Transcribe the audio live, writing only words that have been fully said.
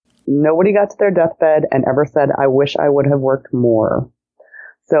nobody got to their deathbed and ever said, I wish I would have worked more.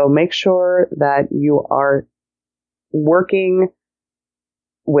 So make sure that you are working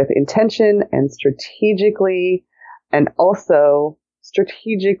with intention and strategically, and also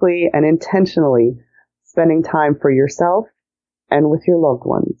strategically and intentionally spending time for yourself and with your loved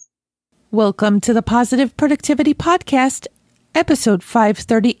ones. Welcome to the Positive Productivity Podcast, episode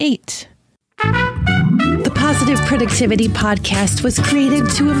 538. The Positive Productivity Podcast was created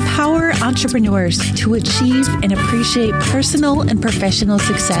to empower entrepreneurs to achieve and appreciate personal and professional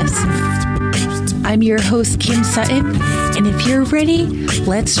success. I'm your host, Kim Sutton, and if you're ready,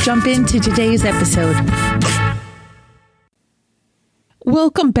 let's jump into today's episode.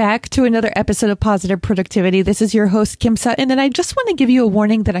 Welcome back to another episode of Positive Productivity. This is your host, Kim Sutton, and I just want to give you a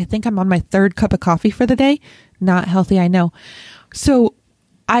warning that I think I'm on my third cup of coffee for the day. Not healthy, I know. So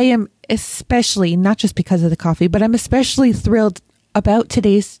I am especially, not just because of the coffee, but I'm especially thrilled about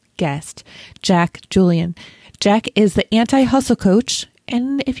today's guest, Jack Julian. Jack is the anti-hustle coach.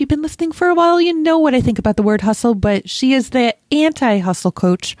 And if you've been listening for a while, you know what I think about the word hustle, but she is the anti-hustle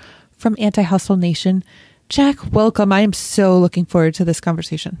coach from Anti-Hustle Nation. Jack, welcome. I am so looking forward to this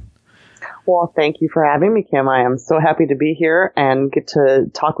conversation. Well, thank you for having me, Kim. I am so happy to be here and get to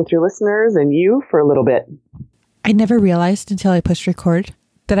talk with your listeners and you for a little bit. I never realized until I pushed record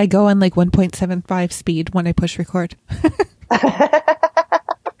that I go on like 1.75 speed when I push record. I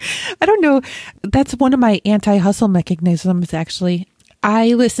don't know. That's one of my anti-hustle mechanisms, actually.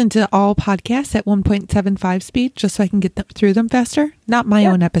 I listen to all podcasts at 1.75 speed just so I can get through them faster. Not my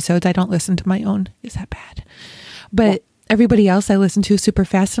own episodes. I don't listen to my own. Is that bad? But everybody else I listen to super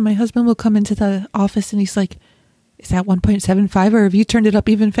fast. And my husband will come into the office and he's like, is that 1.75 or have you turned it up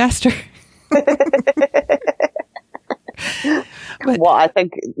even faster? Well, I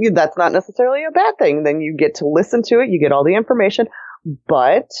think that's not necessarily a bad thing. Then you get to listen to it. You get all the information,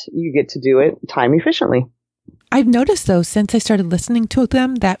 but you get to do it time efficiently. I've noticed, though, since I started listening to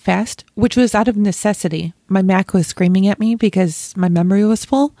them that fast, which was out of necessity, my Mac was screaming at me because my memory was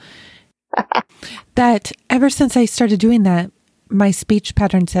full, that ever since I started doing that, my speech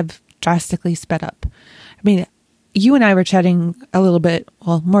patterns have drastically sped up. I mean, you and I were chatting a little bit,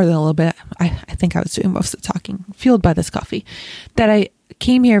 well, more than a little bit. I think I was doing most of the talking, fueled by this coffee, that I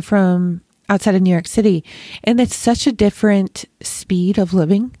came here from outside of New York City, and it's such a different speed of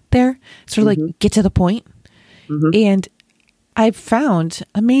living there, sort of like get to the point. And I've found,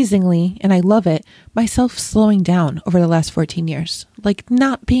 amazingly, and I love it, myself slowing down over the last 14 years. Like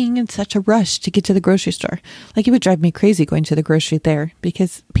not being in such a rush to get to the grocery store. Like it would drive me crazy going to the grocery there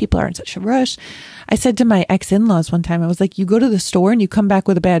because people are in such a rush. I said to my ex-in-laws one time, I was like, you go to the store and you come back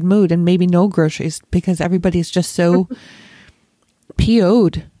with a bad mood and maybe no groceries because everybody's just so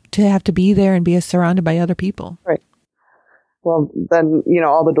PO'd to have to be there and be surrounded by other people. Right. Well, then,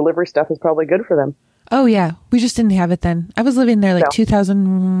 all the delivery stuff is probably good for them. Oh, yeah. We just didn't have it then. I was living there like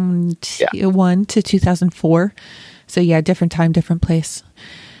 2001 to 2004. So, yeah, different time, different place.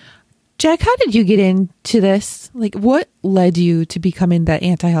 Jack, how did you get into this? Like, what led you to becoming that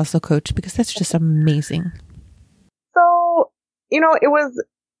anti-hustle coach? Because that's just amazing. So, it was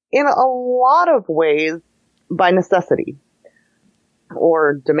in a lot of ways by necessity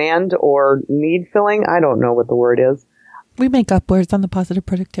or demand or need filling. I don't know what the word is. We make up words on the Positive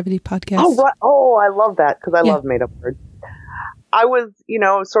Productivity Podcast. Oh, right. Oh, I love that because I love made up words. I was,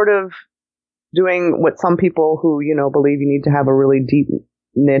 sort of doing what some people who, believe you need to have a really deep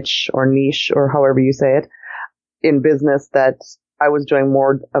niche or however you say it in business, that I was doing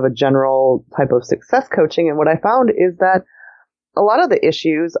more of a general type of success coaching. And what I found is that a lot of the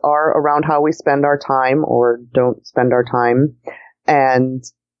issues are around how we spend our time or don't spend our time. And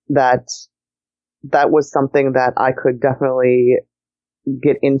that was something that I could definitely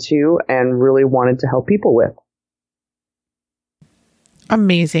get into and really wanted to help people with.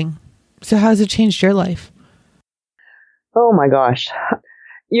 Amazing. So how has it changed your life? Oh my gosh.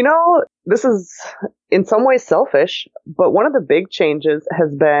 This is in some ways selfish, but one of the big changes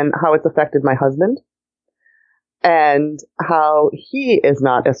has been how it's affected my husband and how he is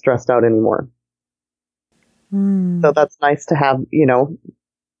not as stressed out anymore. So that's nice to have,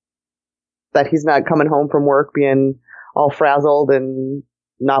 that he's not coming home from work being all frazzled and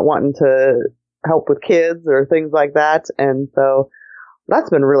not wanting to help with kids or things like that. And so that's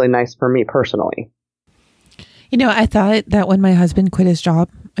been really nice for me personally. I thought that when my husband quit his job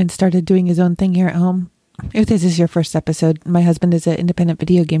and started doing his own thing here at home, if this is your first episode, my husband is an independent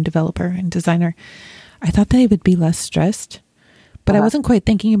video game developer and designer. I thought that he would be less stressed, but I wasn't quite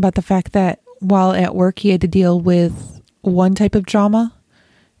thinking about the fact that while at work, he had to deal with one type of drama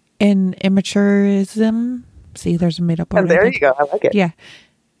and immaturism. See, there's a made up word. And there you go. I like it. Yeah.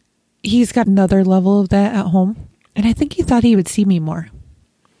 he's got another level of that at home. And I think he thought he would see me more.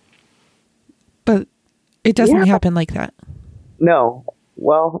 But it doesn't happen like that. No.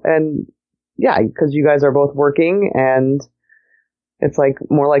 Well, and yeah, because you guys are both working, and it's like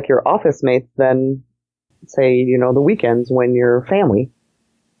more like your office mates than, say, you know, the weekends when you're family.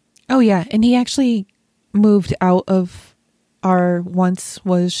 Oh, yeah. And he actually moved out of our once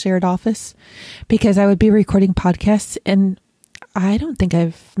was shared office because I would be recording podcasts. And I don't think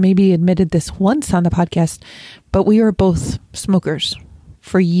I've maybe admitted this once on the podcast, but we were both smokers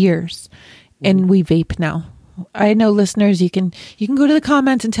for years, and we vape now. I know, listeners, you can go to the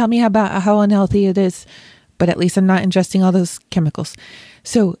comments and tell me about how unhealthy it is, but at least I'm not ingesting all those chemicals.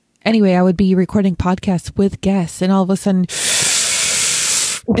 So anyway, I would be recording podcasts with guests, and all of a sudden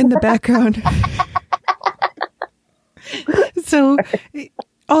in the background. So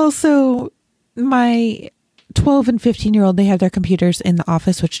also my 12 and 15-year-old, they have their computers in the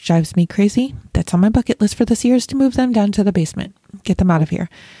office, which drives me crazy. That's on my bucket list for this year, is to move them down to the basement, get them out of here.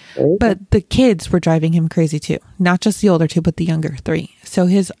 But the kids were driving him crazy too. Not just the older two, but the younger three. So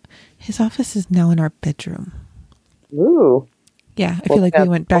his office is now in our bedroom. Ooh. Yeah, I feel like we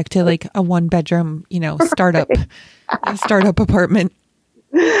went back to like a 1-bedroom, startup, startup apartment.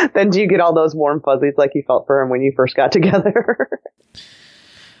 Then do you get all those warm fuzzies like you felt for him when you first got together?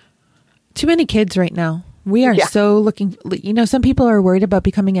 Too many kids right now. We are so looking, some people are worried about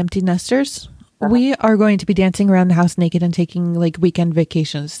becoming empty nesters. We are going to be dancing around the house naked and taking like weekend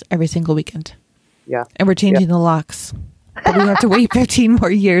vacations every single weekend. Yeah. And we're changing the locks. But we have to wait 15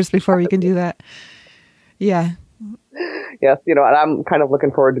 more years before we can do that. Yeah. Yes, and I'm kind of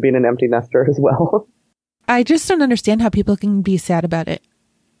looking forward to being an empty nester as well. I just don't understand how people can be sad about it.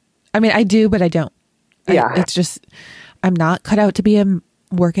 I mean, I do, but I don't. Yeah. It's just, I'm not cut out to be a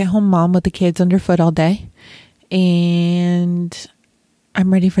work-at-home mom with the kids underfoot all day. And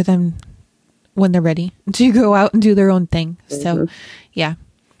I'm ready for them when they're ready to go out and do their own thing. Mm-hmm. So, yeah.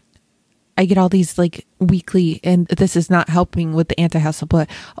 I get all these like weekly, and this is not helping with the anti-hustle, but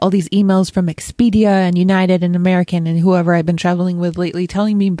all these emails from Expedia and United and American and whoever I've been traveling with lately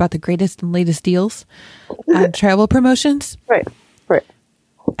telling me about the greatest and latest deals on travel promotions. Right.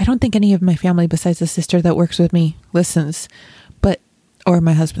 I don't think any of my family besides the sister that works with me listens, or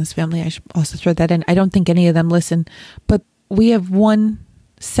my husband's family. I should also throw that in. I don't think any of them listen, but we have one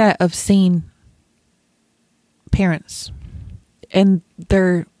set of sane parents, and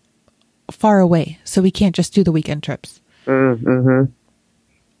they're far away, so we can't just do the weekend trips. Mm-hmm.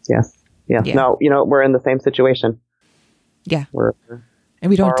 Yes. Yeah. No, we're in the same situation. Yeah. And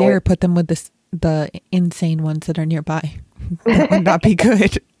we don't dare put them with the insane ones that are nearby. That would not be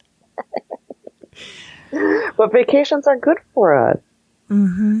good. But vacations are good for us.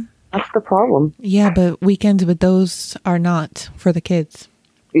 Mm-hmm. That's the problem. Yeah, but weekends with those are not for the kids.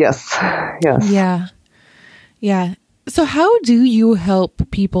 Yes. Yeah. So how do you help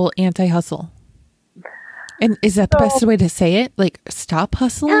people anti-hustle? And is that the best way to say it? Like, stop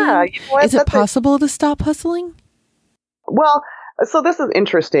hustling? Yeah. Is it possible to stop hustling? Well, so this is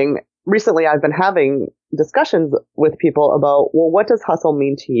interesting. Recently, I've been having discussions with people about, well, what does hustle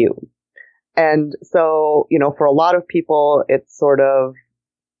mean to you? And so, for a lot of people, it's sort of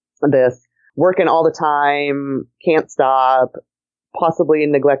this working all the time, can't stop, possibly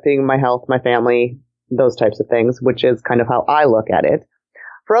neglecting my health, my family, those types of things, which is kind of how I look at it.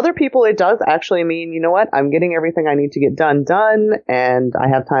 For other people, it does actually mean, I'm getting everything I need to get done, and I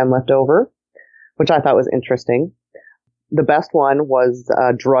have time left over, which I thought was interesting. The best one was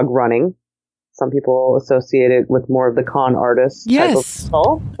drug running. Some people associate it with more of the con artist. Yes, type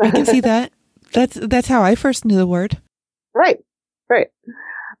of I can see that. That's how I first knew the word. Right.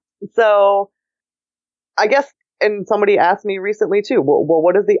 So I guess, and somebody asked me recently too, well,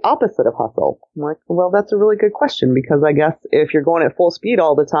 what is the opposite of hustle? I'm like, well, that's a really good question, because I guess if you're going at full speed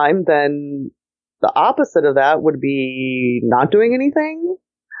all the time, then the opposite of that would be not doing anything.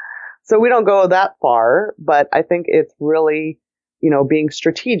 So we don't go that far, but I think it's really, being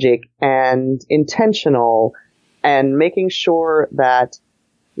strategic and intentional and making sure that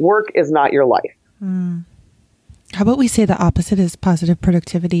work is not your life. Mm. How about we say the opposite is positive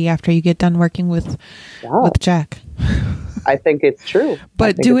productivity after you get done working with Jack? I think it's true.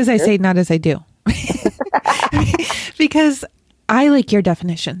 But do as I say, not as I do. Because I like your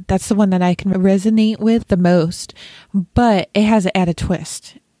definition. That's the one that I can resonate with the most. But it has an added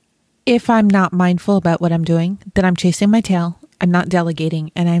twist. If I'm not mindful about what I'm doing, then I'm chasing my tail. I'm not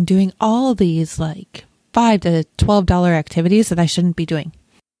delegating. And I'm doing all these like $5 to $12 activities that I shouldn't be doing.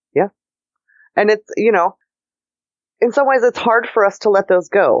 Yeah. And it's, in some ways, it's hard for us to let those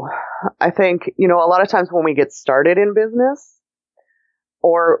go. I think, a lot of times when we get started in business,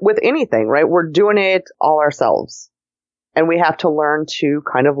 or with anything, right? We're doing it all ourselves, and we have to learn to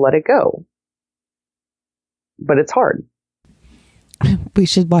kind of let it go. But it's hard. We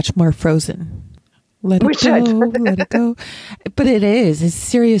should watch more Frozen. Let it go, let it go. But it's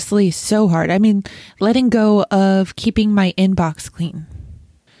seriously so hard. I mean, letting go of keeping my inbox clean.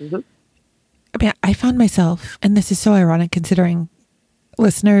 Mm-hmm. I mean, I found myself, and this is so ironic considering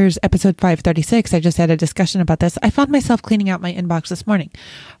listeners, episode 536, I just had a discussion about this. I found myself cleaning out my inbox this morning.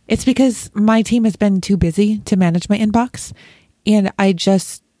 It's because my team has been too busy to manage my inbox, and I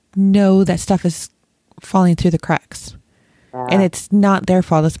just know that stuff is falling through the cracks. And it's not their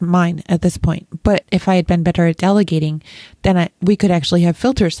fault, it's mine at this point. But if I had been better at delegating, then we could actually have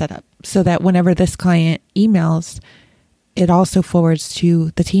filters set up so that whenever this client emails, it also forwards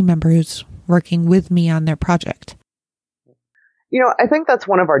to the team member who's working with me on their project. You know, I think that's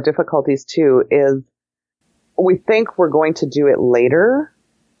one of our difficulties too, is we think we're going to do it later,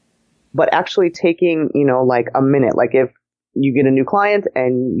 but actually taking, you know, like a minute, like if you get a new client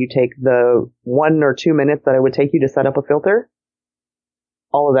and you take the 1 or 2 minutes that it would take you to set up a filter,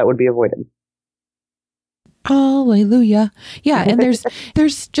 all of that would be avoided. Hallelujah. Yeah. And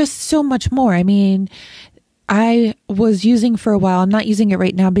there's just so much more. I mean, I was using for a while, I'm not using it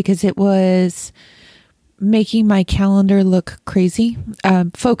right now because it was making my calendar look crazy.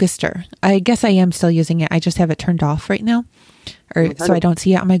 Focuster. I guess I am still using it. I just have it turned off right now. So I don't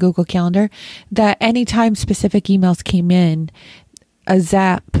see it on my Google Calendar, that anytime specific emails came in, a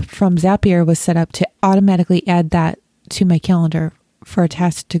Zap from Zapier was set up to automatically add that to my calendar for a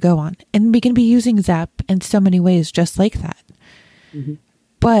task to go on. And we can be using Zap in so many ways just like that. Mm-hmm.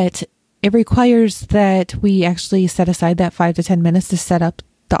 But it requires that we actually set aside that 5 to 10 minutes to set up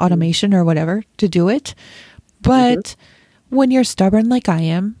the automation or whatever to do it. But when you're stubborn like I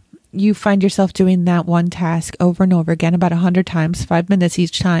am, you find yourself doing that one task over and over again, about 100 times, 5 minutes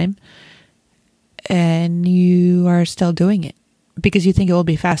each time, and you are still doing it because you think it will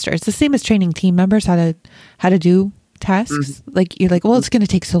be faster. It's the same as training team members how to do tasks. Mm-hmm. Like you're like, well, it's going to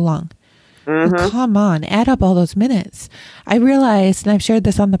take so long. Mm-hmm. Well, come on, add up all those minutes. I realized, and I've shared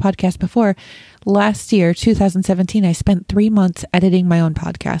this on the podcast before, last year, 2017, I spent 3 months editing my own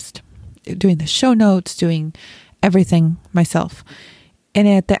podcast, doing the show notes, doing everything myself. And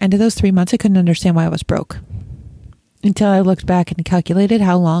at the end of those 3 months, I couldn't understand why I was broke until I looked back and calculated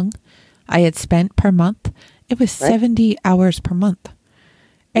how long I had spent per month. It was 70 hours per month.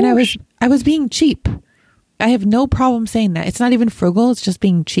 And I was being cheap. I have no problem saying that. It's not even frugal. It's just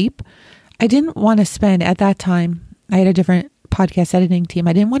being cheap. I didn't want to spend at that time. I had a different podcast editing team.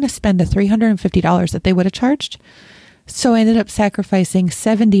 I didn't want to spend the $350 that they would have charged. So I ended up sacrificing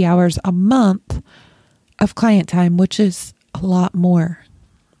 70 hours a month of client time, which is a lot more.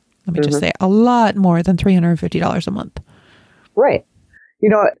 Let me just say a lot more than $350 a month. Right. You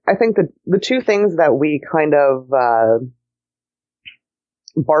know, I think the two things that we kind of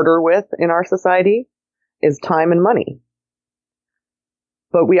barter with in our society is time and money.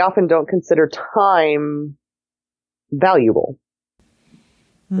 But we often don't consider time valuable.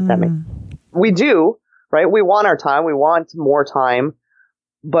 If that makes sense. We do, right? We want our time. We want more time.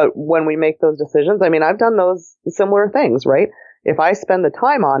 But when we make those decisions, I mean, I've done those similar things, right? If I spend the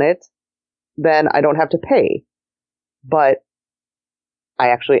time on it, then I don't have to pay. But I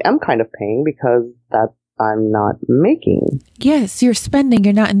actually am kind of paying because that I'm not making. Yes, you're spending,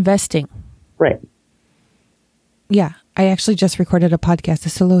 you're not investing. Right. Yeah, I actually just recorded a podcast, a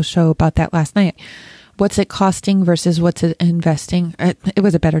solo show about that last night. What's it costing versus what's it investing? It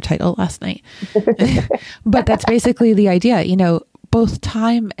was a better title last night. But that's basically the idea, you know, both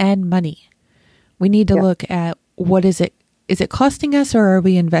time and money. We need to look at what is it costing us or are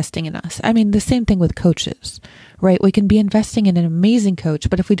we investing in us? I mean, the same thing with coaches, right? We can be investing in an amazing coach,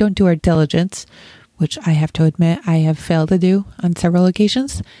 but if we don't do our diligence, which I have to admit I have failed to do on several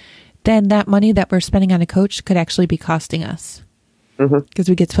occasions, then that money that we're spending on a coach could actually be costing us because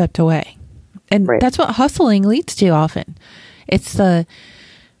we get swept away. And that's what hustling leads to often. It's the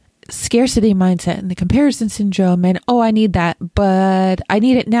scarcity mindset and the comparison syndrome and, oh, I need that, but I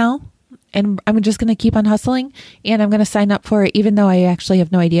need it now. And I'm just going to keep on hustling and I'm going to sign up for it, even though I actually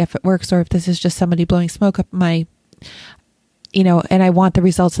have no idea if it works or if this is just somebody blowing smoke up my, you know, and I want the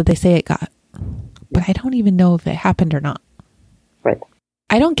results that they say it got. But I don't even know if it happened or not. Right.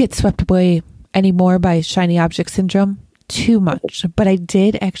 I don't get swept away anymore by shiny object syndrome too much, but I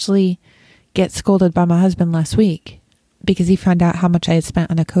did actually get scolded by my husband last week because he found out how much I had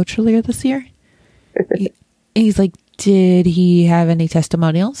spent on a coach earlier this year. He's like, did he have any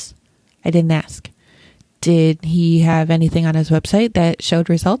testimonials? I didn't ask. Did he have anything on his website that showed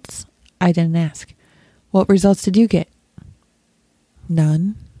results? I didn't ask. What results did you get?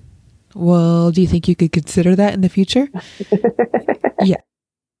 None. Well, do you think you could consider that in the future? Yeah.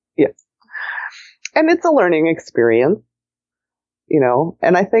 Yes. And it's a learning experience,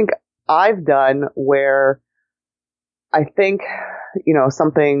 and I think I've done where I think,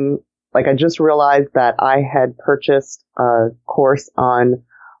 something like I just realized that I had purchased a course on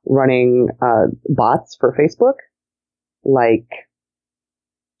running bots for Facebook. Like,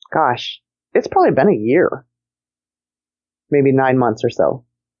 gosh, it's probably been a year, maybe 9 months or so.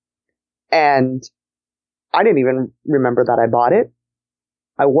 And I didn't even remember that I bought it.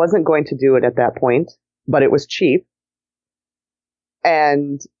 I wasn't going to do it at that point, but it was cheap.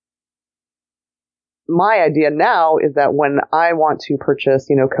 And my idea now is that when I want to purchase,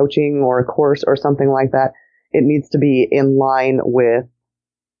 coaching or a course or something like that, it needs to be in line with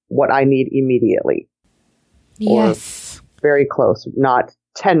what I need immediately. Yes. Or very close, not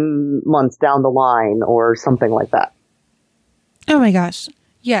 10 months down the line or something like that. Oh my gosh.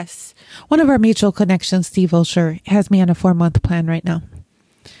 Yes. One of our mutual connections, Steve Olsher, has me on a 4-month plan right now.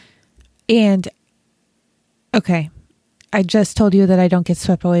 And, okay, I just told you that I don't get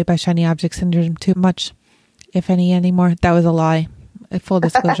swept away by shiny object syndrome too much, if any anymore. That was a lie. Full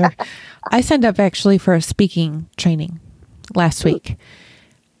disclosure. I signed up actually for a speaking training last week.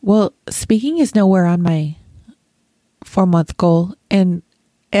 Well, speaking is nowhere on my 4-month goal. And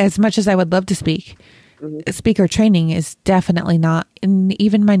as much as I would love to speak, speaker training is definitely not in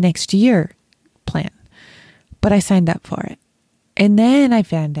even my next year plan. But I signed up for it. And then I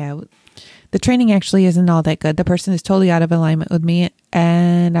found out the training actually isn't all that good. The person is totally out of alignment with me.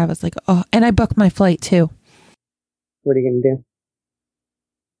 And I was like, oh, and I booked my flight too. What are you going to do?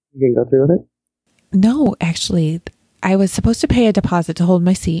 You going to go through with it? No, actually, I was supposed to pay a deposit to hold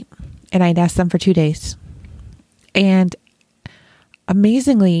my seat. And I'd asked them for 2 days. And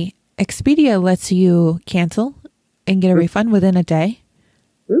amazingly, Expedia lets you cancel and get a refund within a day,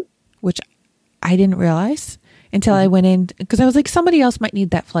 which I didn't realize until I went in, because I was like, somebody else might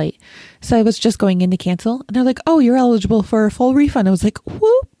need that flight. So I was just going in to cancel, and they're like, oh, you're eligible for a full refund. I was like,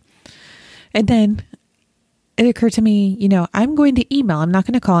 whoop. And then it occurred to me, I'm going to email. I'm not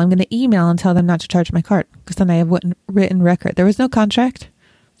going to call. I'm going to email and tell them not to charge my card, because then I have written record. There was no contract.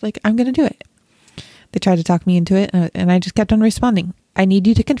 Like, I'm going to do it. They tried to talk me into it, and I just kept on responding. I need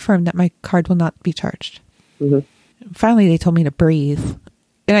you to confirm that my card will not be charged. Finally, they told me to breathe.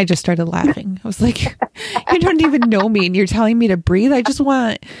 And I just started laughing. I was like, you don't even know me and you're telling me to breathe? I just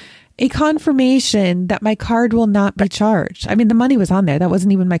want a confirmation that my card will not be charged. I mean, the money was on there. That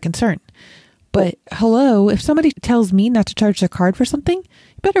wasn't even my concern. But hello, if somebody tells me not to charge their card for something,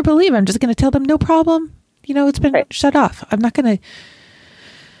 you better believe I'm just going to tell them no problem. It's been shut off. I'm not going to.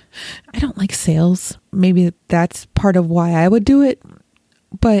 I don't like sales. Maybe that's part of why I would do it.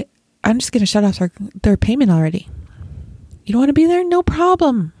 But I'm just going to shut off their payment already. You don't want to be there? No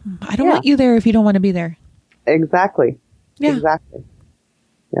problem. I don't want you there if you don't want to be there. Exactly. Yeah. Exactly.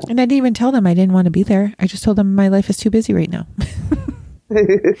 Yeah. And I didn't even tell them I didn't want to be there. I just told them my life is too busy right now.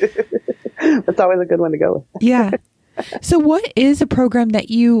 That's always a good one to go with. Yeah. So what is a program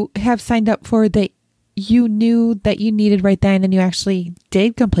that you have signed up for that you knew that you needed right then and you actually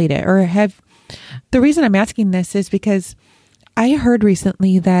did complete it? Or the reason I'm asking this is because I heard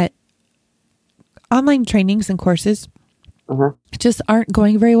recently that online trainings and courses just aren't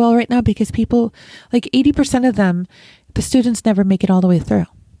going very well right now because people, like 80% of them, the students never make it all the way through.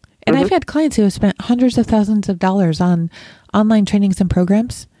 And I've had clients who have spent hundreds of thousands of dollars on online trainings and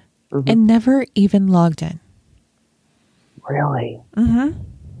programs and never even logged in. Really?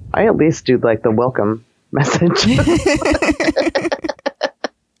 I at least do like the welcome message.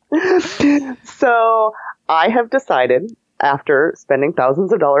 So I have decided, after spending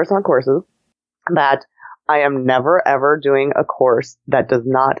thousands of dollars on courses, that I am never ever doing a course that does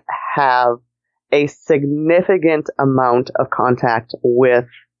not have a significant amount of contact with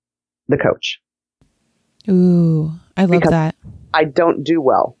the coach. Ooh, I love that. I don't do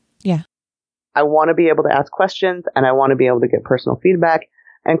well. Yeah. I want to be able to ask questions and I want to be able to get personal feedback.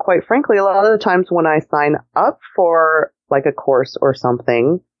 And quite frankly, a lot of the times when I sign up for like a course or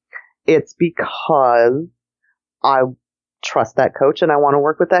something, it's because I trust that coach and I want to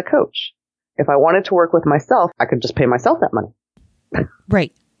work with that coach. If I wanted to work with myself, I could just pay myself that money.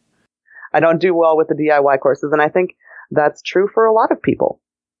 Right. I don't do well with the DIY courses. And I think that's true for a lot of people.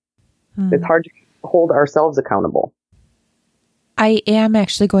 It's hard to hold ourselves accountable. I am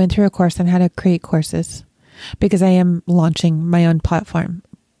actually going through a course on how to create courses because I am launching my own platform.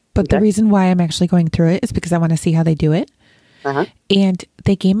 But the reason why I'm actually going through it is because I want to see how they do it. And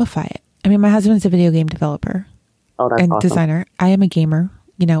they gamify it. I mean, my husband's a video game developer and awesome. designer. I am a gamer.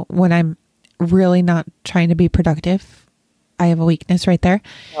 When I'm really not trying to be productive, I have a weakness right there.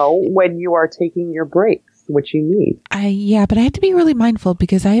 No, when you are taking your breaks, which you need. Yeah, but I have to be really mindful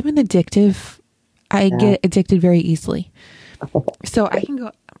because I get addicted very easily. So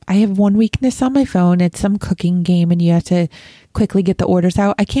I have one weakness on my phone. It's some cooking game and you have to quickly get the orders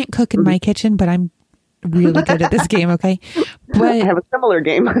out. I can't cook in my kitchen, but I'm really good at this game. Okay. But I have a similar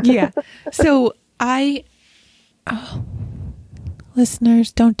game. Yeah. So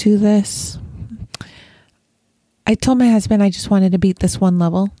listeners, don't do this. I told my husband I just wanted to beat this one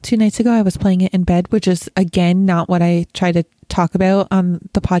level. 2 nights ago, I was playing it in bed, which is, again, not what I try to talk about on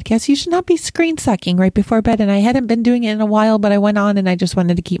the podcast. You should not be screen sucking right before bed. And I hadn't been doing it in a while, but I went on and I just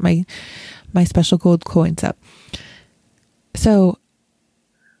wanted to keep my special gold coins up. So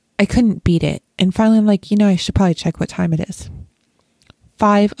I couldn't beat it. And finally, I'm like, I should probably check what time it is.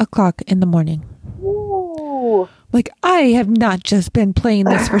 5 o'clock in the morning. Ooh. Like, I have not just been playing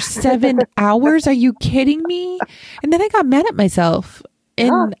this for 7 hours. Are you kidding me? And then I got mad at myself.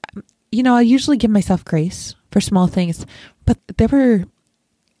 And, I usually give myself grace for small things. But there were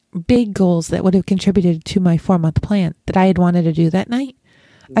big goals that would have contributed to my 4-month plan that I had wanted to do that night.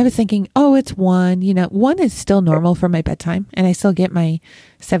 I was thinking, it's 1. 1 is still normal for my bedtime. And I still get my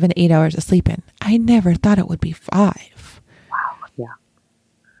 7 to 8 hours of sleep in. I never thought it would be 5. Wow. Yeah.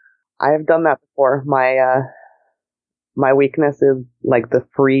 I have done that before. My weakness is like the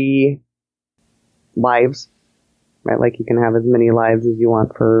free lives, right? Like you can have as many lives as you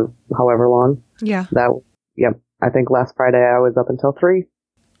want for however long. Yeah. I think last Friday I was up until 3.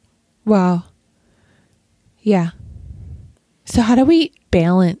 Wow. Yeah. So how do we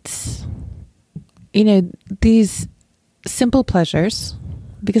balance, these simple pleasures?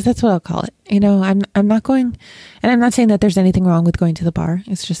 Because that's what I'll call it. I'm not going, and I'm not saying that there's anything wrong with going to the bar.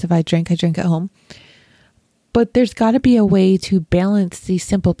 It's just if I drink at home. But there's got to be a way to balance these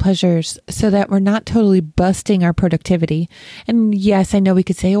simple pleasures so that we're not totally busting our productivity. And yes, I know we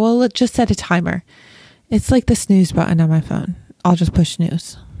could say, well, let's just set a timer. It's like the snooze button on my phone. I'll just push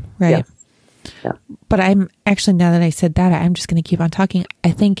snooze, right? Yeah. But I'm actually, now that I said that, I'm just going to keep on talking.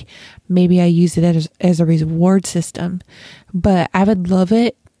 I think maybe I use it as a reward system, but I would love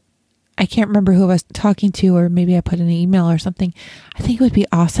it. I can't remember who I was talking to, or maybe I put in an email or something. I think it would be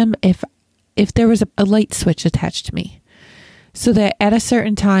awesome if there was a light switch attached to me, so that at a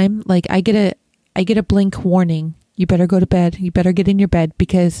certain time, like I get a blink warning. You better go to bed. You better get in your bed,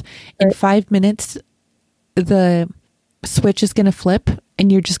 because in 5 minutes, the switch is going to flip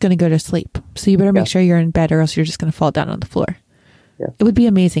and you're just going to go to sleep. So you better make sure you're in bed, or else you're just going to fall down on the floor. Yeah. It would be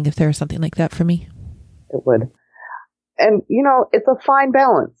amazing if there was something like that for me. It would. And, it's a fine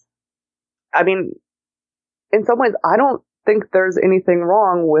balance. I mean, in some ways, I don't think there's anything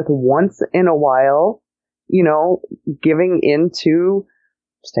wrong with once in a while, giving into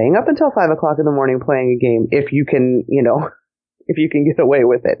staying up until 5 o'clock in the morning playing a game, if you can, if you can get away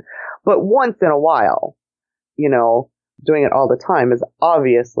with it. But once in a while, doing it all the time is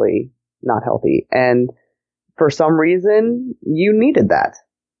obviously not healthy. And for some reason, you needed that.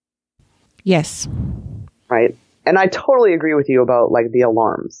 Yes. Right. And I totally agree with you about like the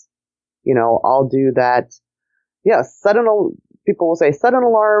alarms. I'll do that. Yes, people will say, set an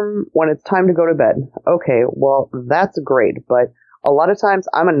alarm when it's time to go to bed. Okay, well, that's great. But a lot of times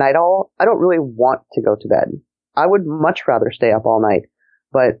I'm a night owl. I don't really want to go to bed. I would much rather stay up all night.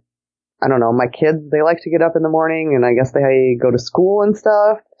 But I don't know, my kids, they like to get up in the morning, and I guess they go to school and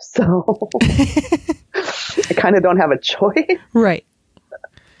stuff. So I kind of don't have a choice. Right.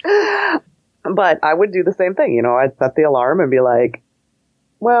 But I would do the same thing. I'd set the alarm and be like,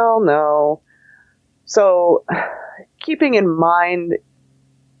 well, no. So keeping in mind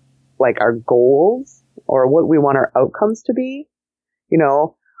like our goals or what we want our outcomes to be,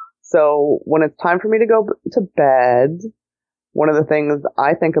 so when it's time for me to go to bed, one of the things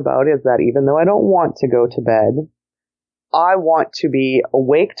I think about is that even though I don't want to go to bed, I want to be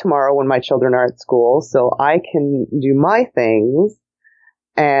awake tomorrow when my children are at school so I can do my things,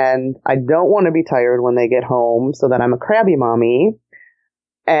 and I don't want to be tired when they get home so that I'm a crabby mommy.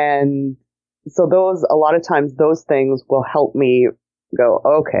 And so a lot of times those things will help me go,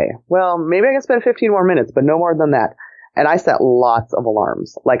 okay, well, maybe I can spend 15 more minutes, but no more than that. And I set lots of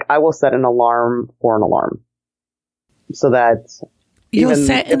alarms. Like I will set an alarm for an alarm. So that you'll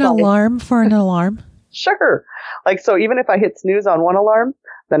set an alarm for an alarm? Sure. Like, so even if I hit snooze on one alarm,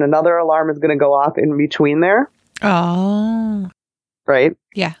 then another alarm is going to go off in between there. Oh. Right?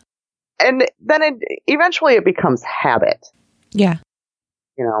 Yeah. And then eventually it becomes habit. Yeah.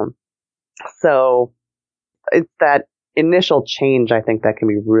 So it's that initial change, I think, that can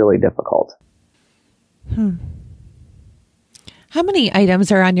be really difficult. How many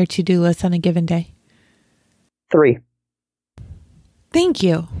items are on your to-do list on a given day? 3. Thank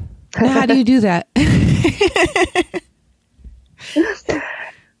you. Now, how do you do that?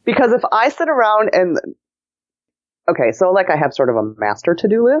 Because if I sit around and, okay, so like I have sort of a master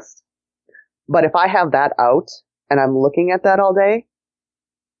to-do list, but if I have that out and I'm looking at that all day,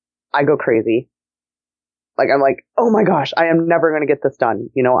 I go crazy. Like, I'm like, oh my gosh, I am never going to get this done.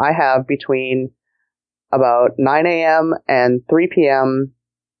 You know, I have between about 9 a.m. and 3 p.m.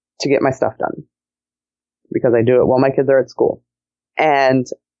 to get my stuff done because I do it while my kids are at school. And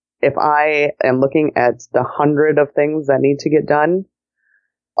if I am looking at the 100 of things that need to get done,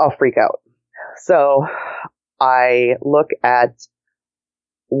 I'll freak out. So I look at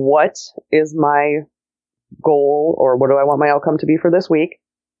what is my goal or what do I want my outcome to be for this week.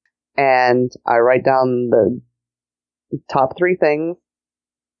 And I write down the top 3 things.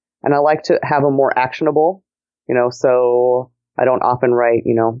 And I like to have them more actionable, you know, so I don't often write,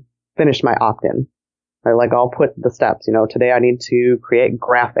 you know, finish my opt-in. I'll put the steps, you know, today I need to create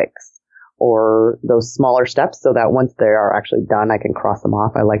graphics or those smaller steps so that once they are actually done, I can cross them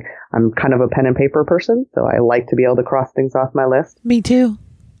off. I'm kind of a pen and paper person, so I like to be able to cross things off my list. Me too.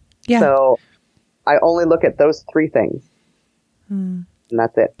 Yeah. So I only look at those 3 things. And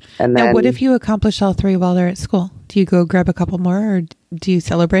that's it. And then, now, what if you accomplish all 3 while they're at school? Do you go grab a couple more, or do you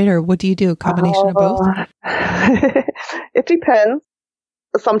celebrate, or what do you do? A combination of both? It depends.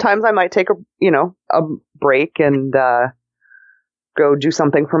 Sometimes I might take a break and go do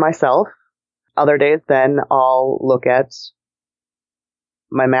something for myself. Other days, then I'll look at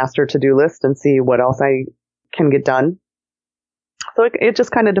my master to-do list and see what else I can get done. So it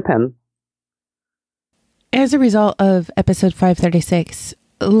just kind of depends. As a result of episode 536,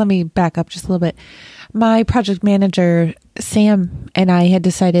 let me back up just a little bit. My project manager, Sam, and I had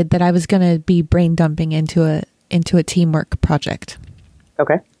decided that I was going to be brain dumping into a teamwork project.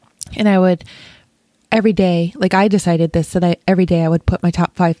 Okay. And I would, every day, like I decided this, that every day I would put my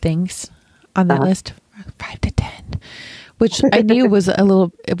top 5 things on that list, 5 to 10, which I knew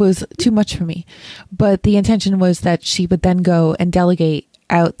it was too much for me. But the intention was that she would then go and delegate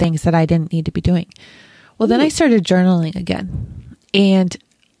out things that I didn't need to be doing. Well, then I started journaling again, and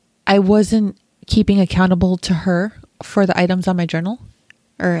I wasn't keeping accountable to her for the items on my journal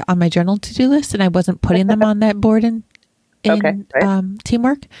or on my journal to-do list, and I wasn't putting them on that board in teamwork.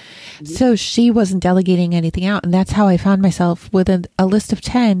 Mm-hmm. So she wasn't delegating anything out, and that's how I found myself with a list of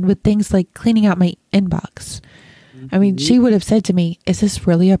 10 with things like cleaning out my inbox. Mm-hmm. I mean, she would have said to me, "Is this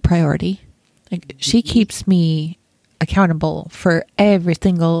really a priority?" Like, she keeps me accountable for every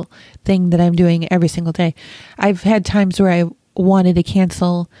single thing that I'm doing every single day. I've had times where I wanted to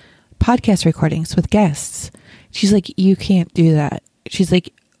cancel podcast recordings with guests. She's like, "You can't do that." She's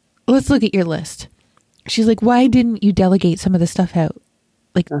like, "Let's look at your list." She's like, "Why didn't you delegate some of the stuff out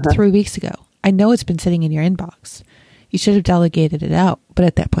 3 weeks ago? I know it's been sitting in your inbox. You should have delegated it out." But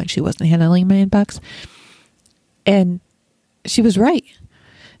at that point, she wasn't handling my inbox. And she was right.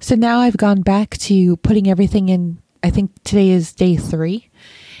 So now I've gone back to putting everything in. I think today is day 3.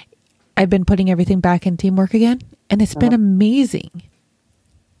 I've been putting everything back in teamwork again, and it's been amazing.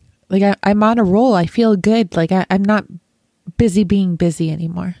 Like, I'm on a roll. I feel good. Like, I'm not busy being busy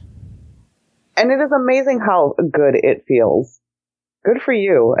anymore. And it is amazing how good it feels. Good for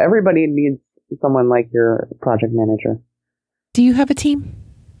you. Everybody needs someone like your project manager. Do you have a team?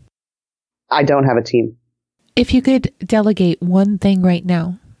 I don't have a team. If you could delegate one thing right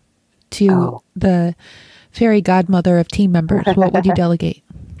now to the fairy godmother of team members, what would you delegate?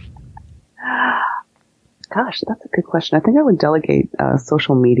 Gosh, that's a good question. I think I would delegate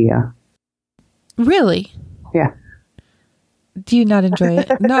social media. Really? Yeah. Do you not enjoy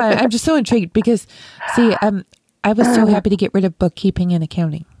it? No, I'm just so intrigued because, see, I was so happy to get rid of bookkeeping and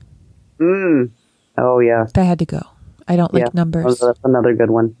accounting. Oh, yeah. That had to go. I don't like numbers. That's another good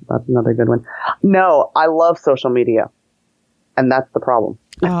one. No, I love social media. And that's the problem.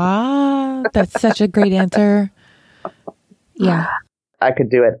 That's such a great answer. Yeah. I could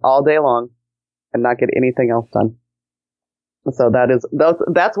do it all day long and not get anything else done. So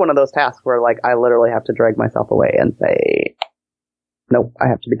that's one of those tasks where, like, I literally have to drag myself away and say, nope, I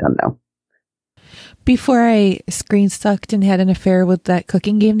have to be done now. Before I screen sucked and had an affair with that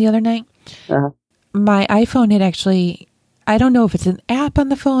cooking game the other night, my iPhone had actually, I don't know if it's an app on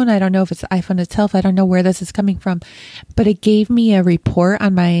the phone. I don't know if it's the iPhone itself. I don't know where this is coming from, but it gave me a report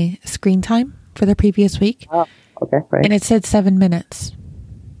on my screen time for the previous week. Oh, okay, right. And it said 7 minutes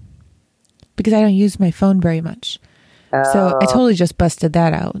because I don't use my phone very much. So I totally just busted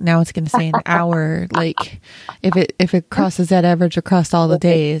that out. Now it's going to say an hour, like if it crosses that average across all the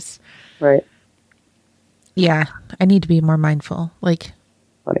days. Right. Yeah, I need to be more mindful. Like,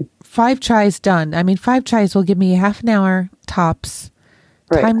 Funny. 5 tries done. I mean, 5 tries will give me half an hour tops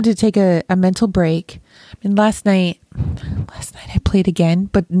Right. Time to take a mental break. I mean, last night I played again,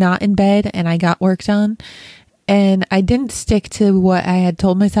 but not in bed, and I got work done. And I didn't stick to what I had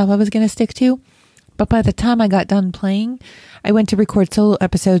told myself I was going to stick to. But by the time I got done playing, I went to record solo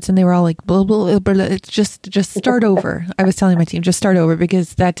episodes, and they were all like, blah, blah, blah, blah. Just start over. I was telling my team, just start over,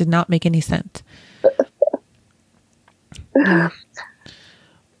 because that did not make any sense. Yeah.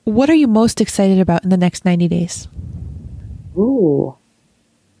 What are you most excited about in the next 90 days? Ooh,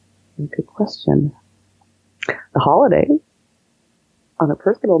 good question. The holidays, on a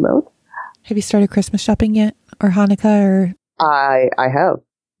personal note. Have you started Christmas shopping yet? Or Hanukkah? Or I have,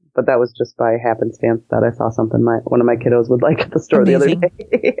 but that was just by happenstance that I saw something one of my kiddos would like at the store Amazing. the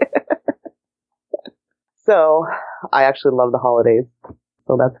other day. So I actually love the holidays,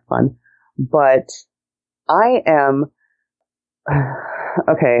 so that's fun. But I am,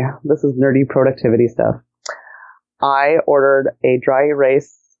 okay, this is nerdy productivity stuff. I ordered a dry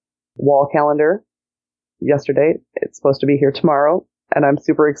erase wall calendar yesterday. It's supposed to be here tomorrow, and I'm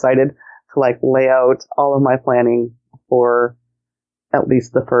super excited to lay out all of my planning for at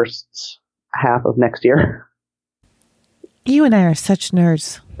least the first half of next year. You and I are such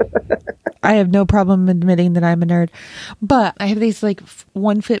nerds. I have no problem admitting that I'm a nerd, but I have these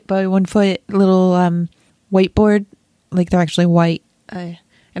 1 foot by 1 foot little whiteboard, they're actually white, and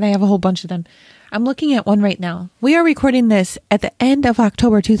I have a whole bunch of them. I'm looking at one right now. We are recording this at the end of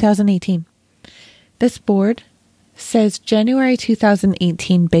October 2018. This board says January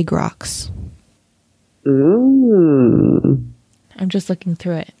 2018 Big Rocks. Ooh. I'm just looking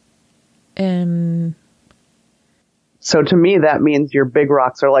through it. So to me, that means your big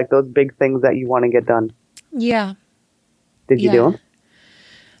rocks are those big things that you want to get done. Yeah. Did you do them?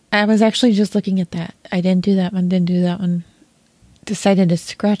 I was actually just looking at that. I didn't do that one, didn't do that one. Decided to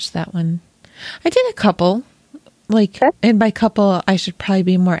scratch that one. I did a couple. And by couple, I should probably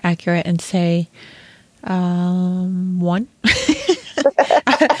be more accurate and say one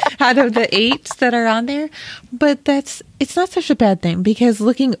out of the 8 that are on there. But it's not such a bad thing, because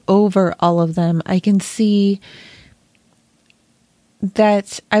looking over all of them, I can see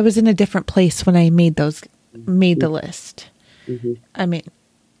that I was in a different place when I made the list. Mm-hmm. I mean,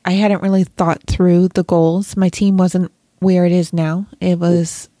 I hadn't really thought through the goals. My team wasn't where it is now. It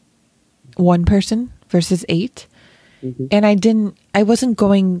was 1 person versus 8. Mm-hmm. And I wasn't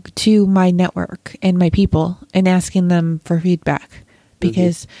going to my network and my people and asking them for feedback,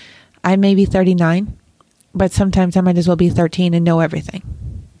 because I may be 39, but sometimes I might as well be 13 and know everything.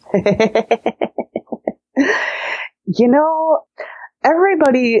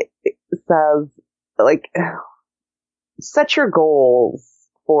 Everybody says, set your goals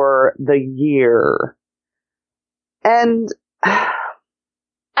for the year. And I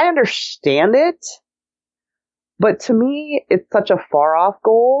understand it, but to me, it's such a far off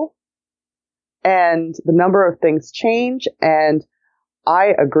goal, and the number of things change. And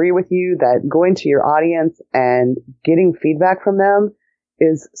I agree with you that going to your audience and getting feedback from them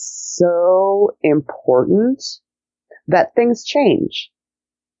is so important, that things change.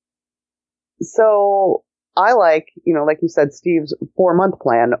 So I like you said, Steve's 4-month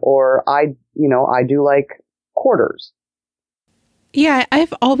plan, or I do quarters. Yeah,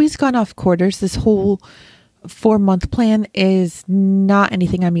 I've always gone off quarters. This whole 4-month plan is not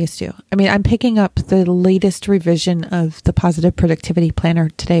anything I'm used to. I mean, I'm picking up the latest revision of the Positive Productivity Planner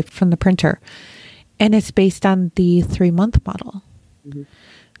today from the printer, and it's based on the 3-month model. Mm-hmm.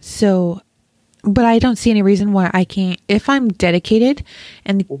 So, but I don't see any reason why I can't, if I'm dedicated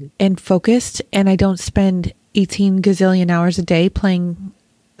and focused, and I don't spend 18 gazillion hours a day playing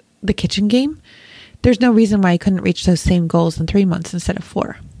the kitchen game, there's no reason why I couldn't reach those same goals in 3 months instead of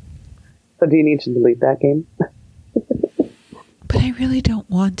 4. So do you need to delete that game? But I really don't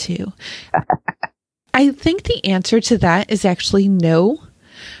want to. I think the answer to that is actually no.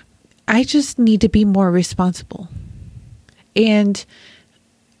 I just need to be more responsible. And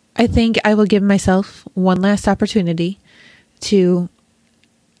I think I will give myself one last opportunity to,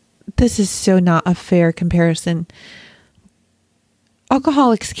 this is so not a fair comparison.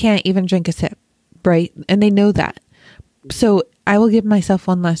 Alcoholics can't even drink a sip, right? And they know that. So I will give myself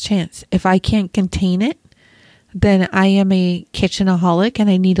one last chance. If I can't contain it, then I am a kitchenaholic and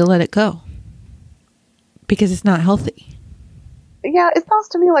I need to let it go, because it's not healthy. Yeah, it sounds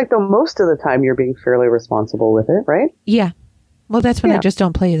to me like though most of the time you're being fairly responsible with it, right? Yeah. Well, that's when I just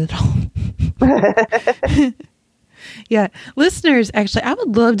don't play it at all. Yeah. Listeners, actually, I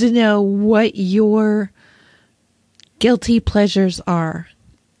would love to know what your guilty pleasures are.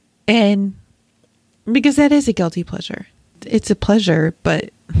 And because that is a guilty pleasure. It's a pleasure,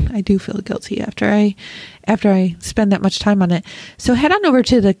 but I do feel guilty after I spend that much time on it. So head on over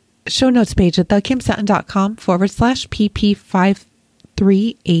to the show notes page at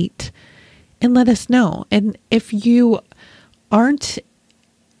thekimsutton.com/pp538 and let us know. And if you aren't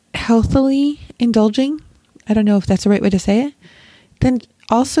healthily indulging, I don't know if that's the right way to say it, then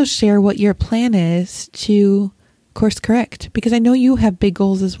also share what your plan is to course correct, because I know you have big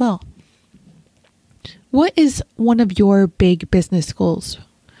goals as well. What is one of your big business goals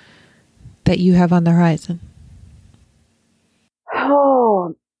that you have on the horizon?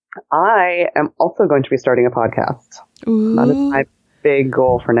 Oh, I am also going to be starting a podcast. Ooh. That is my big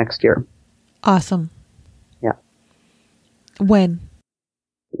goal for next year. Awesome. Yeah. When?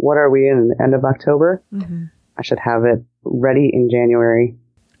 What are we in? End of October? Mm-hmm. I should have it ready in January.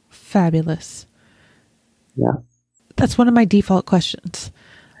 Fabulous. Yeah. That's one of my default questions.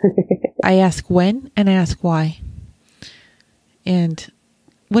 I ask when and I ask why. And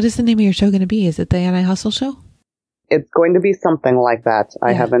what is the name of your show going to be? Is it the Anti-Hustle Show? It's going to be something like that.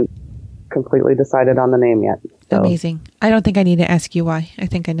 I haven't completely decided on the name yet. So. Amazing. I don't think I need to ask you why. I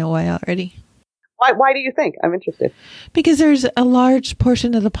think I know why already. Why do you think? I'm interested. Because there's a large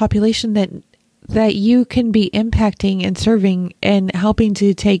portion of the population that you can be impacting and serving and helping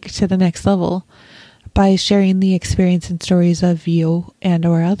to take to the next level by sharing the experience and stories of you and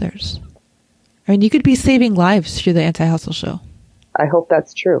or others. I mean, you could be saving lives through the Anti-Hustle Show. I hope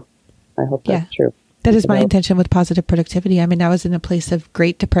that's true. I hope that's true. That is my intention with positive productivity. I mean, I was in a place of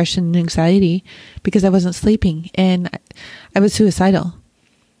great depression and anxiety because I wasn't sleeping and I was suicidal.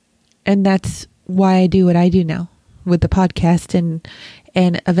 And that's why I do what I do now with the podcast and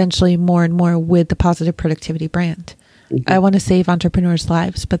eventually more and more with the positive productivity brand. Mm-hmm. I want to save entrepreneurs'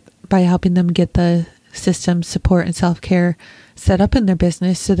 lives, but by helping them get the systems, support, and self-care set up in their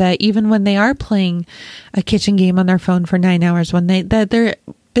business so that even when they are playing a kitchen game on their phone for 9 hours one night, that their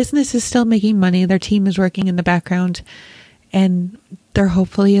business is still making money, their team is working in the background, and they're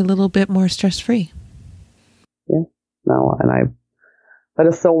hopefully a little bit more stress-free. Yeah. No, that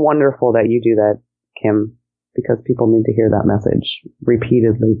is so wonderful that you do that, Kim, because people need to hear that message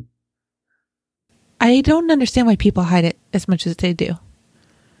repeatedly. I don't understand why people hide it as much as they do.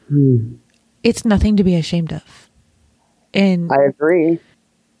 It's nothing to be ashamed of. And I agree.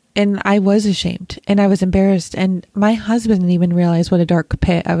 And I was ashamed and I was embarrassed. And my husband didn't even realize what a dark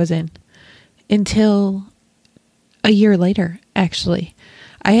pit I was in until a year later, actually.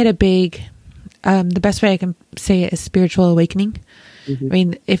 I had a big, the best way I can say it is spiritual awakening. Mm-hmm. I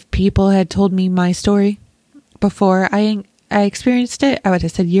mean, if people had told me my story before I experienced it, I would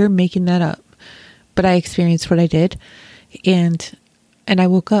have said, you're making that up. But I experienced what I did and I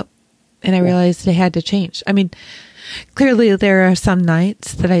woke up and I realized I had to change. I mean, clearly there are some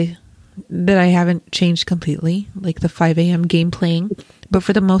nights that I haven't changed completely, like the 5 a.m. game playing, but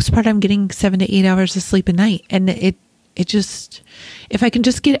for the most part, I'm getting 7 to 8 hours of sleep a night. And it just, if I can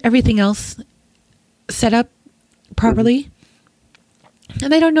just get everything else set up properly,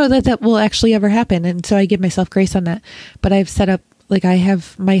 and I don't know that will actually ever happen. And so I give myself grace on that, but I've set up, like I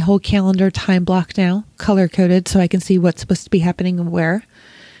have my whole calendar time blocked now, color coded, so I can see what's supposed to be happening and where.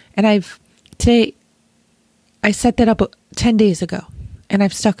 And today I set that up 10 days ago and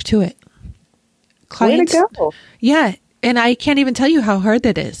I've stuck to it. Clients, way to go. Yeah. And I can't even tell you how hard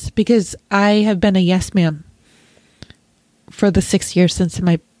that is because I have been a yes ma'am for the 6 years since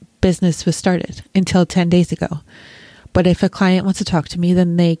my business was started until 10 days ago. But if a client wants to talk to me,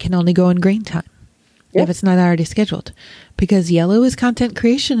 then they can only go in green time. Yep. If it's not already scheduled, because yellow is content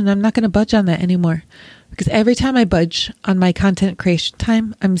creation and I'm not going to budge on that anymore. Because every time I budge on my content creation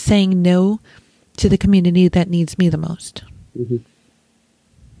time, I'm saying no to the community that needs me the most. Mm-hmm.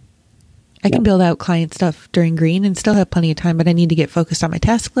 I can build out client stuff during green and still have plenty of time, but I need to get focused on my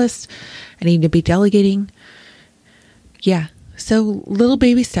task list. I need to be delegating. Yeah. So little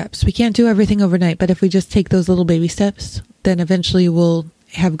baby steps. We can't do everything overnight, but if we just take those little baby steps, then eventually we'll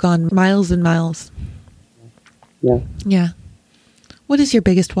have gone miles and miles. Yeah. Yeah. What is your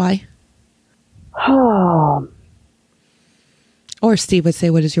biggest why? Or Steve would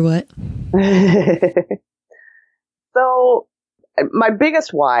say, what is your what? So my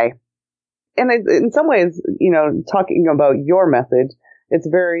biggest why, and in some ways, talking about your message,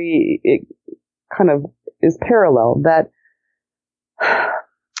 it kind of is parallel that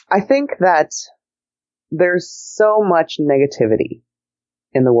I think that there's so much negativity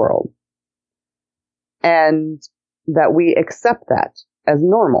in the world and that we accept that as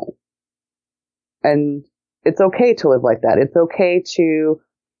normal. And it's okay to live like that. It's okay to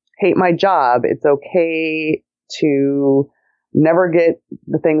hate my job. It's okay to never get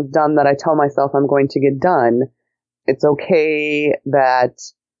the things done that I tell myself I'm going to get done. It's okay that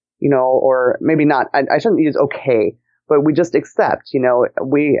or maybe not, I shouldn't use okay, but we just accept,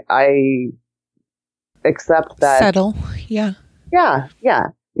 I accept that. Settle. Yeah. Yeah. Yeah.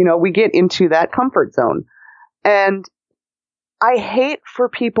 We get into that comfort zone. And I hate for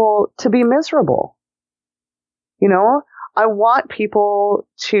people to be miserable. I want people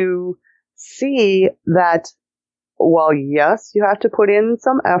to see that, well, yes, you have to put in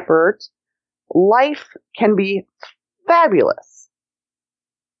some effort. Life can be fabulous.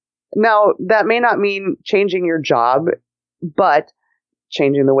 Now, that may not mean changing your job, but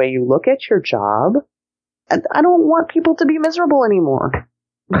changing the way you look at your job. And I don't want people to be miserable anymore.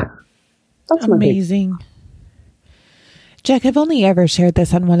 That's amazing. Jack, I've only ever shared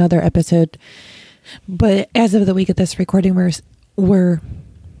this on one other episode, but as of the week of this recording, we're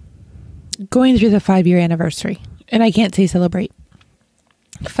going through the 5-year anniversary, and I can't say celebrate.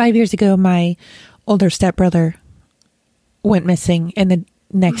 5 years ago, my older stepbrother went missing, and the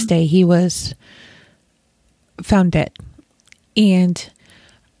next day he was found dead. And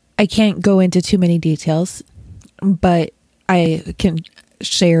I can't go into too many details, but I can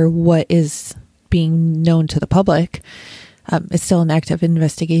share what is being known to the public. It's still an active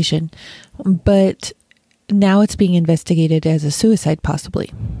investigation, but now it's being investigated as a suicide,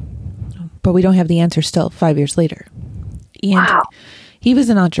 possibly. But we don't have the answer still 5 years later. And wow. He was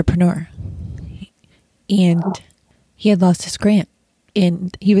an entrepreneur, and he had lost his grant,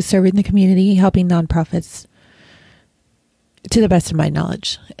 and he was serving the community, helping nonprofits. To the best of my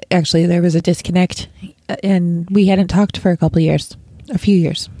knowledge, actually, there was a disconnect, and we hadn't talked for a few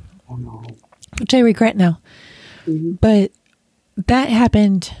years, which I regret now. Mm-hmm. But that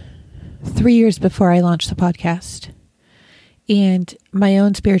happened 3 years before I launched the podcast. And my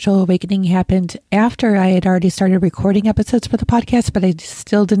own spiritual awakening happened after I had already started recording episodes for the podcast, but I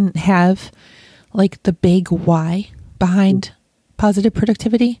still didn't have like the big why behind positive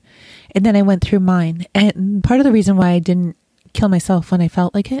productivity. And then I went through mine. And part of the reason why I didn't kill myself when I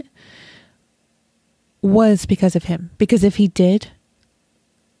felt like it was because of him. Because if he did,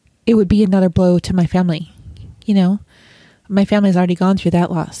 it would be another blow to my family. My family's already gone through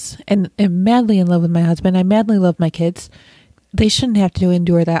that loss. And I'm madly in love with my husband. I madly love my kids. They shouldn't have to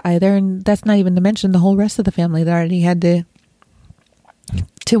endure that either. And that's not even to mention the whole rest of the family that already had to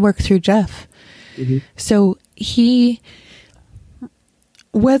work through Jeff. Mm-hmm. So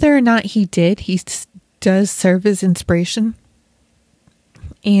whether or not he did, he does serve as inspiration.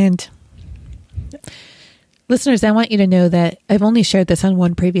 And listeners, I want you to know that I've only shared this on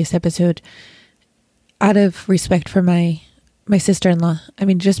one previous episode out of respect for my sister-in-law. I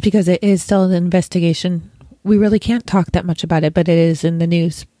mean, just because it is still an investigation, we really can't talk that much about it, but it is in the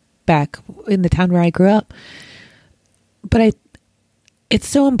news back in the town where I grew up. But it's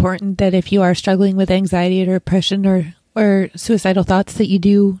so important that if you are struggling with anxiety or depression or suicidal thoughts, that you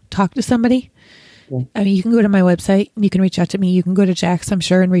do talk to somebody. Yeah. I mean, you can go to my website and you can reach out to me. You can go to Jack's, I'm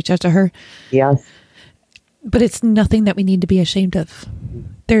sure, and reach out to her. Yes. But it's nothing that we need to be ashamed of.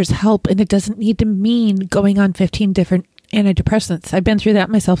 There's help, and it doesn't need to mean going on 15 different antidepressants. I've been through that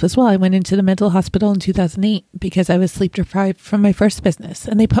myself as well. I went into the mental hospital in 2008 because I was sleep deprived from my first business,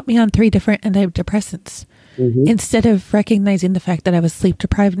 and they put me on 3 different antidepressants instead of recognizing the fact that I was sleep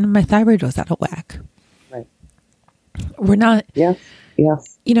deprived and my thyroid was out of whack. Right. We're not. Yes.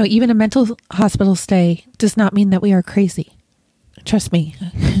 Yes. Even a mental hospital stay does not mean that we are crazy. Trust me.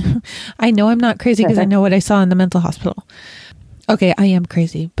 I know I'm not crazy because I know what I saw in the mental hospital. Okay, I am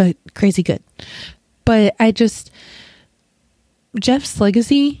crazy, but crazy good. But Jeff's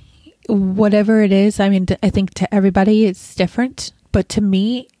legacy, whatever it is, I mean, I think to everybody it's different. But to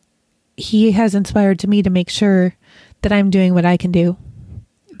me, he has inspired to me to make sure that I'm doing what I can do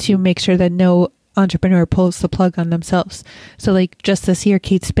to make sure that no entrepreneur pulls the plug on themselves. So like just this year,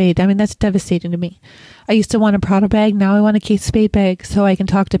 Kate Spade, I mean, that's devastating to me. I used to want a Prada bag. Now I want a Kate Spade bag so I can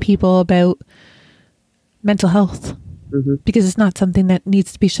talk to people about mental health because it's not something that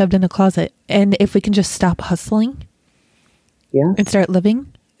needs to be shoved in a closet. And if we can just stop hustling and start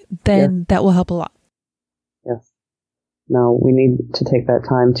living, then that will help a lot. Yes. No, we need to take that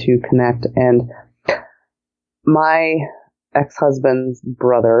time to connect. And my ex-husband's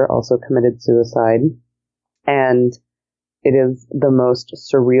brother also committed suicide, and it is the most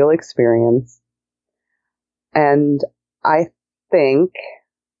surreal experience. And I think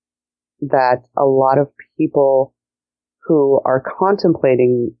that a lot of people who are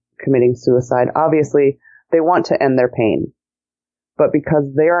contemplating committing suicide, obviously they want to end their pain, but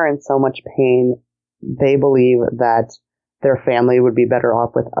because they are in so much pain, they believe that their family would be better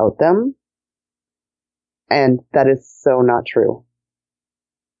off without them. And that is so not true.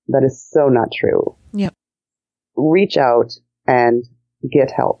 That is so not true. Yep. Reach out and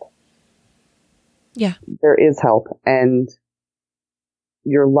get help. Yeah. There is help, and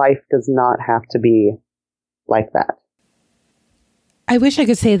your life does not have to be like that. I wish I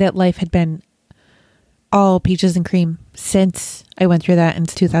could say that life had been all peaches and cream since I went through that in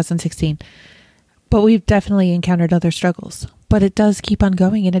 2016. But we've definitely encountered other struggles. But it does keep on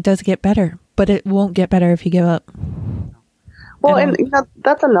going, and it does get better. But it won't get better if you give up. Well, and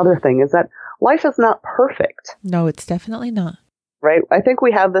that's another thing, is that life is not perfect. No, it's definitely not. Right? I think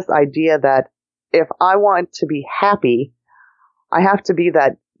we have this idea that if I want to be happy, I have to be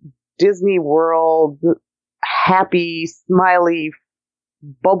that Disney World, happy, smiley,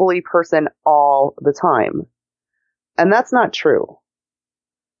 bubbly person all the time. And that's not true.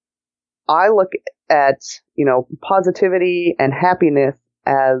 I look at, positivity and happiness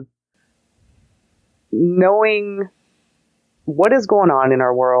as knowing what is going on in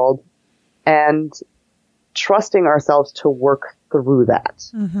our world and trusting ourselves to work through that.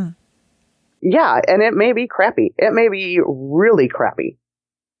 Mm-hmm. Yeah, and it may be crappy. It may be really crappy.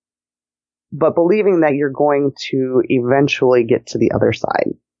 But believing that you're going to eventually get to the other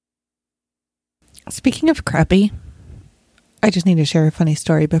side. Speaking of crappy, I just need to share a funny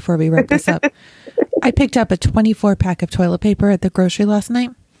story before we wrap this up. I picked up a 24-pack of toilet paper at the grocery last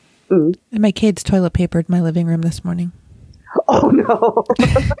night. And my kids toilet papered my living room this morning. Oh, no.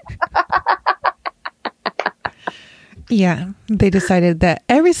 Yeah, they decided that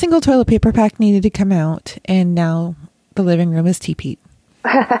every single toilet paper pack needed to come out, and now the living room is teepeed.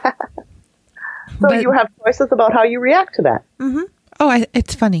 So you have choices about how you react to that. Mm-hmm. Oh,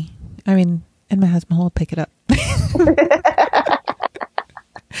 it's funny. I mean, and my husband will pick it up.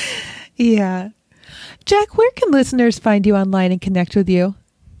 Yeah. Jack, where can listeners find you online and connect with you?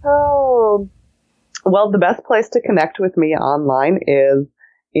 Oh, well, the best place to connect with me online is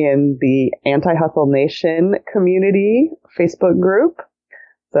in the Anti-Hustle Nation community Facebook group.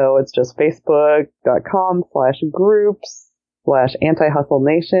 So it's just facebook.com/groups/Anti-Hustle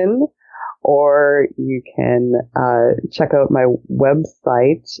Nation. Or you can check out my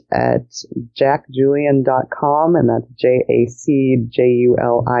website at jackjulian.com, and that's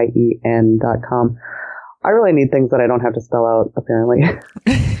JACJULIEN.com. I really need things that I don't have to spell out, apparently.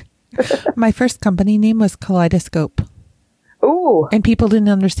 My first company name was Kaleidoscope. Ooh. And people didn't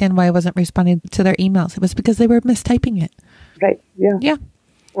understand why I wasn't responding to their emails. It was because they were mistyping it. Right. Yeah. Yeah.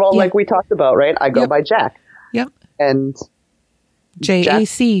 Well, like we talked about, right? I go by Jack. Yep. And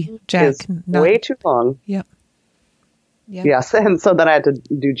JAC. Jack. Is way too long. Yep. Yes. And so then I had to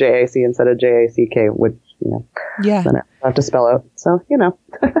do JAC instead of JACK, which, then I have to spell out. So,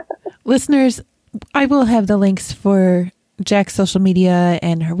 Listeners, I will have the links for Jack's social media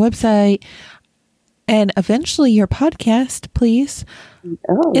and her website and eventually your podcast, please,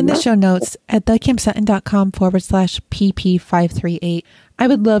 in the show notes at thekimsutton.com/PP538. I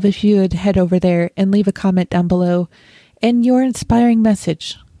would love if you would head over there and leave a comment down below and your inspiring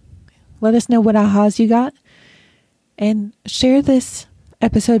message. Let us know what ahas you got and share this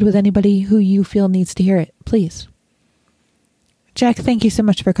episode with anybody who you feel needs to hear it, please. Jack, thank you so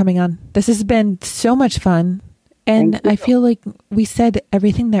much for coming on. This has been so much fun, and I feel like we said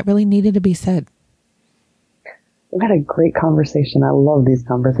everything that really needed to be said. We had a great conversation. I love these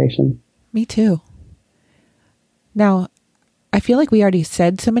conversations. Me too. Now, I feel like we already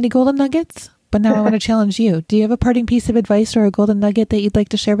said so many golden nuggets, but now I want to challenge you. Do you have a parting piece of advice or a golden nugget that you'd like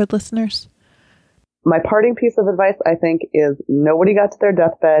to share with listeners? My parting piece of advice, I think, is nobody got to their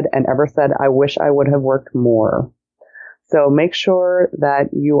deathbed and ever said, I wish I would have worked more. So make sure that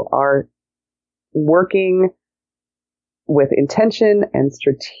you are working with intention and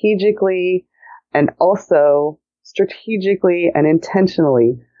strategically, and also strategically and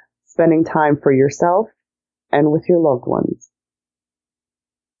intentionally spending time for yourself and with your loved ones.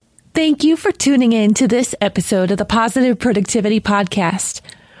 Thank you for tuning in to this episode of the Positive Productivity Podcast.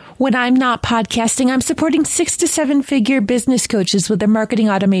 When I'm not podcasting, I'm supporting 6 to 7 figure business coaches with their marketing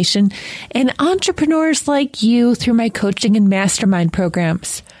automation and entrepreneurs like you through my coaching and mastermind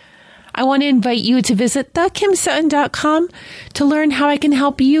programs. I want to invite you to visit thekimsutton.com to learn how I can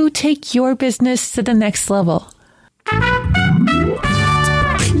help you take your business to the next level.